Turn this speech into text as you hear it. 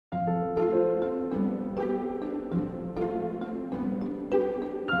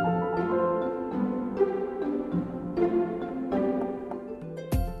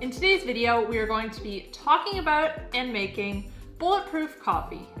today's video, we are going to be talking about and making Bulletproof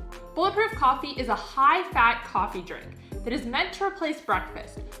coffee. Bulletproof coffee is a high-fat coffee drink that is meant to replace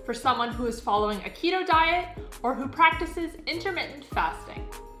breakfast for someone who is following a keto diet or who practices intermittent fasting.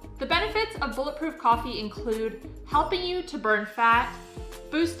 The benefits of Bulletproof coffee include helping you to burn fat,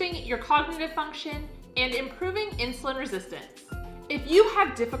 boosting your cognitive function, and improving insulin resistance. If you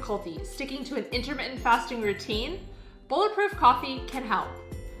have difficulty sticking to an intermittent fasting routine, Bulletproof coffee can help.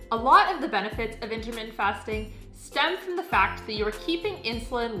 A lot of the benefits of intermittent fasting stem from the fact that you are keeping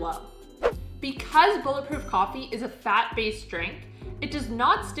insulin low. Because Bulletproof coffee is a fat-based drink, it does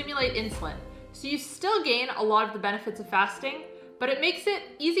not stimulate insulin, so you still gain a lot of the benefits of fasting, but it makes it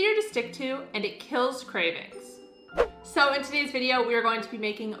easier to stick to and it kills cravings. So in today's video, we are going to be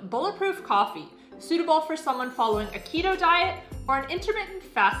making Bulletproof coffee, suitable for someone following a keto diet or an intermittent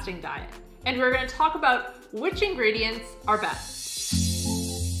fasting diet. And we're going to talk about which ingredients are best.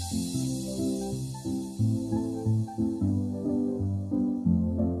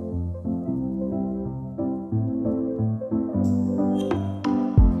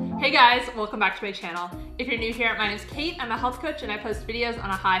 Hey guys, welcome back to my channel. If you're new here, my name is Kate. I'm a health coach and I post videos on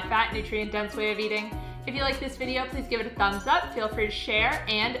a high-fat, nutrient-dense way of eating. If you like this video, please give it a thumbs up, feel free to share,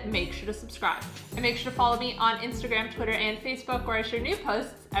 and make sure to subscribe. And make sure to follow me on Instagram, Twitter, and Facebook, where I share new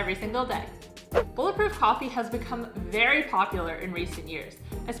posts every single day. Bulletproof coffee has become very popular in recent years,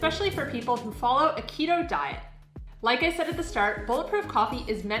 especially for people who follow a keto diet. Like I said at the start, Bulletproof coffee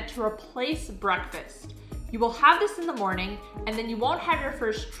is meant to replace breakfast. You will have this in the morning, and then you won't have your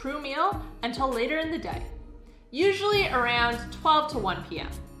first true meal until later in the day, usually around 12 to 1 p.m.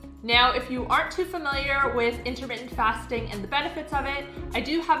 Now, if you aren't too familiar with intermittent fasting and the benefits of it, I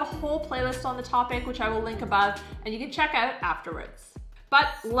do have a whole playlist on the topic, which I will link above, and you can check out afterwards. But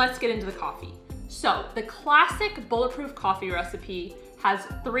let's get into the coffee. So, the classic Bulletproof coffee recipe has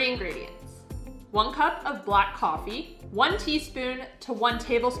 3 ingredients. 1 cup of black coffee, 1 teaspoon to 1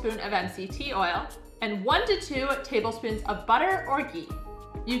 tablespoon of MCT oil, and 1 to 2 tablespoons of butter or ghee.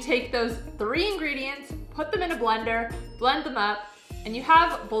 You take those 3 ingredients, put them in a blender, blend them up, and you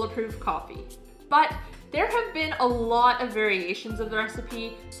have Bulletproof coffee. But there have been a lot of variations of the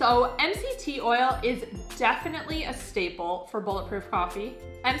recipe, so MCT oil is definitely a staple for Bulletproof coffee.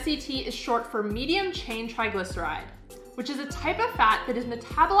 MCT is short for medium chain triglyceride, which is a type of fat that is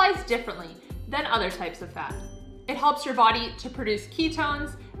metabolized differently than other types of fat. It helps your body to produce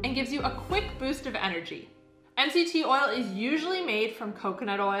ketones and gives you a quick boost of energy. MCT oil is usually made from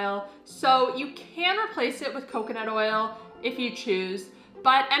coconut oil, so you can replace it with coconut oil if you choose,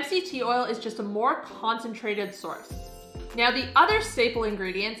 but MCT oil is just a more concentrated source. Now, the other staple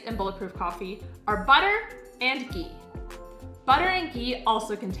ingredients in Bulletproof coffee are butter and ghee. Butter and ghee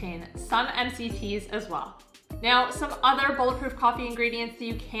also contain some MCTs as well. Now, some other Bulletproof coffee ingredients that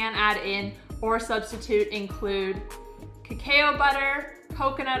you can add in or substitute include cacao butter,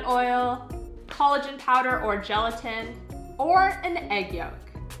 coconut oil, collagen powder or gelatin, or an egg yolk.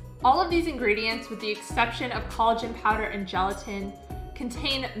 All of these ingredients, with the exception of collagen powder and gelatin,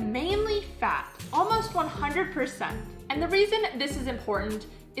 contain mainly fat, almost 100%. And the reason this is important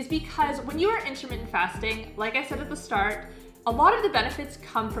is because when you are intermittent fasting, like I said at the start, a lot of the benefits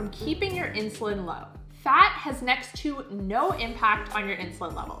come from keeping your insulin low. Fat has next to no impact on your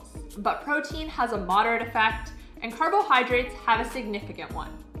insulin levels, but protein has a moderate effect and carbohydrates have a significant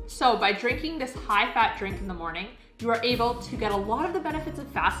one. So by drinking this high-fat drink in the morning, you are able to get a lot of the benefits of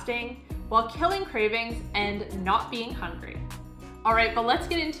fasting while killing cravings and not being hungry. All right, but let's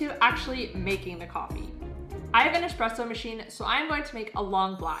get into actually making the coffee. I have an espresso machine, so I'm going to make a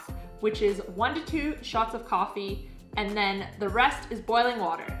long black, which is 1 to 2 shots of coffee, and then the rest is boiling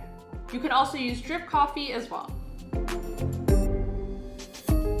water. You can also use drip coffee as well.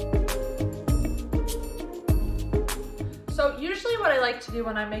 So usually what I like to do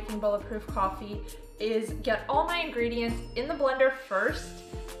when I'm making Bulletproof coffee is get all my ingredients in the blender first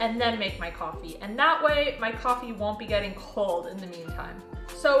and then make my coffee. And that way my coffee won't be getting cold in the meantime.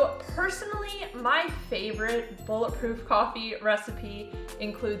 So personally, my favorite Bulletproof coffee recipe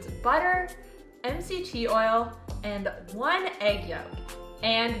includes butter, MCT oil, and 1 egg yolk.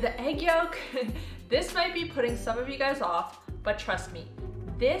 And the egg yolk, this might be putting some of you guys off, but trust me,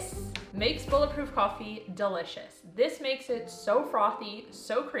 this makes Bulletproof coffee delicious. This makes it so frothy,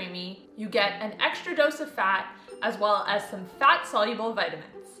 so creamy. You get an extra dose of fat as well as some fat-soluble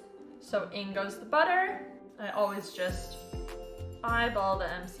vitamins. So in goes the butter. I always just eyeball the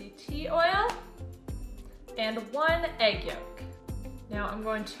MCT oil and 1 egg yolk. Now I'm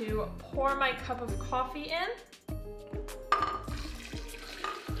going to pour my cup of coffee in.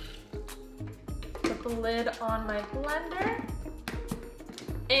 Put the lid on my blender.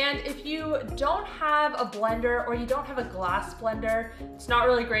 And if you don't have a blender or you don't have a glass blender, it's not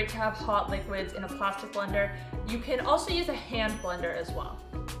really great to have hot liquids in a plastic blender. You can also use a hand blender as well.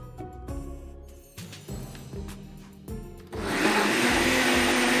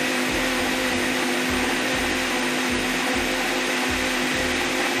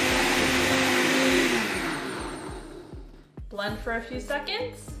 Blend for a few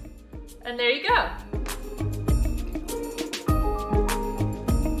seconds, and there you go.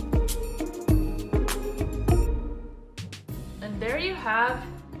 And there you have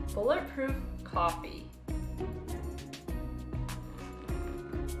Bulletproof coffee.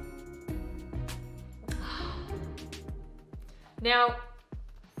 Now,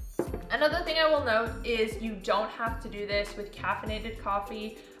 another thing I will note is you don't have to do this with caffeinated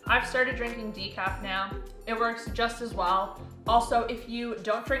coffee. I've started drinking decaf now. It works just as well. Also, if you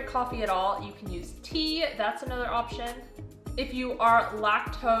don't drink coffee at all, you can use tea. That's another option. If you are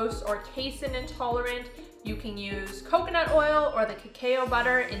lactose or casein intolerant, you can use coconut oil or the cacao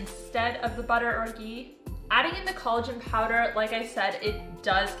butter instead of the butter or ghee. Adding in the collagen powder, like I said, it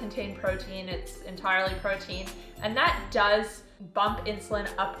does contain protein. It's entirely protein, and that does bump insulin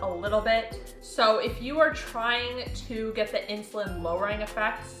up a little bit. So if you are trying to get the insulin lowering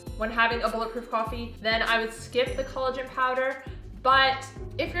effects when having a Bulletproof coffee, then I would skip the collagen powder. But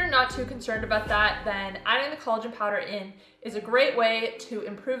if you're not too concerned about that, then adding the collagen powder in is a great way to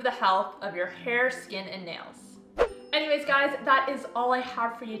improve the health of your hair, skin, and nails. Anyways guys, that is all I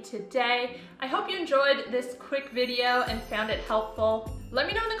have for you today. I hope you enjoyed this quick video and found it helpful. Let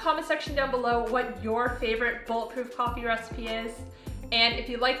me know in the comment section down below what your favorite Bulletproof coffee recipe is. And if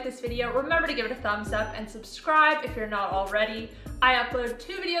you like this video, remember to give it a thumbs up and subscribe if you're not already. I upload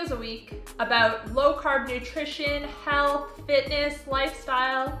 2 videos a week about low-carb nutrition, health, fitness,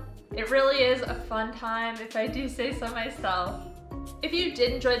 lifestyle. It really is a fun time, if I do say so myself. If you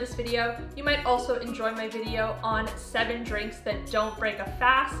did enjoy this video, you might also enjoy my video on 7 drinks that don't break a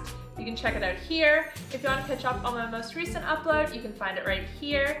fast. You can check it out here. If you want to catch up on my most recent upload, you can find it right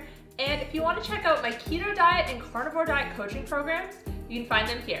here. And if you want to check out my keto diet and carnivore diet coaching programs, you can find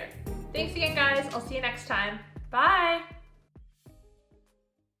them here. Thanks again, guys. I'll see you next time. Bye.